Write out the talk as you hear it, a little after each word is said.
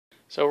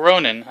So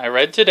Ronan, I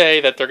read today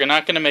that they're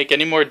not going to make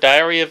any more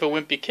Diary of a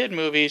Wimpy Kid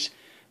movies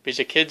because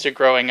the kids are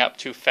growing up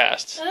too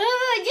fast. Just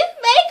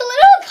make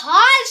little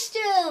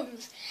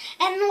costumes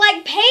and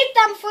like paint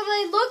them so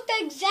they look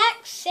the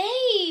exact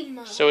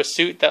same. So a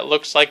suit that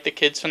looks like the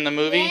kids from the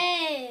movie?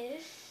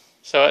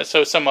 Yes.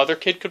 So some other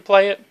kid could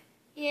play it?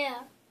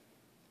 Yeah.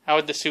 How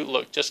would the suit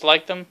look? Just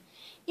like them?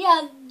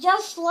 Yeah,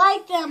 just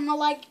like them.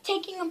 Like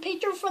taking a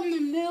picture from the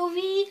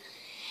movie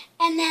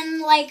and then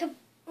like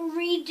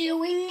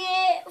redoing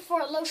it for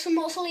it looks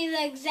mostly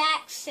the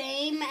exact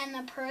same and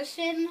the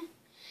person.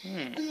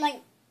 And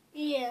like,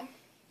 yeah.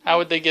 How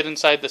would they get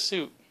inside the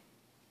suit?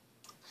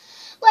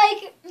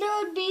 Like, there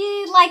would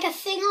be like a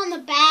thing on the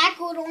back.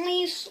 It would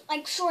only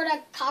like sort of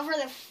cover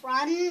the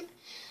front.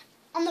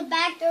 On the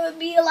back there would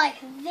be like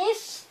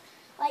this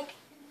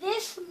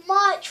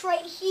much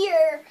right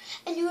here.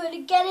 And you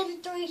would get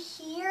in through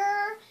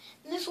here.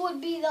 And this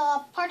would be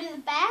the part of the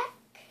back.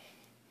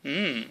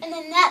 And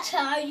then that's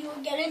how you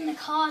would get in the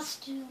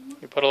costume.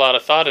 You put a lot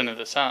of thought into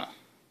this, huh?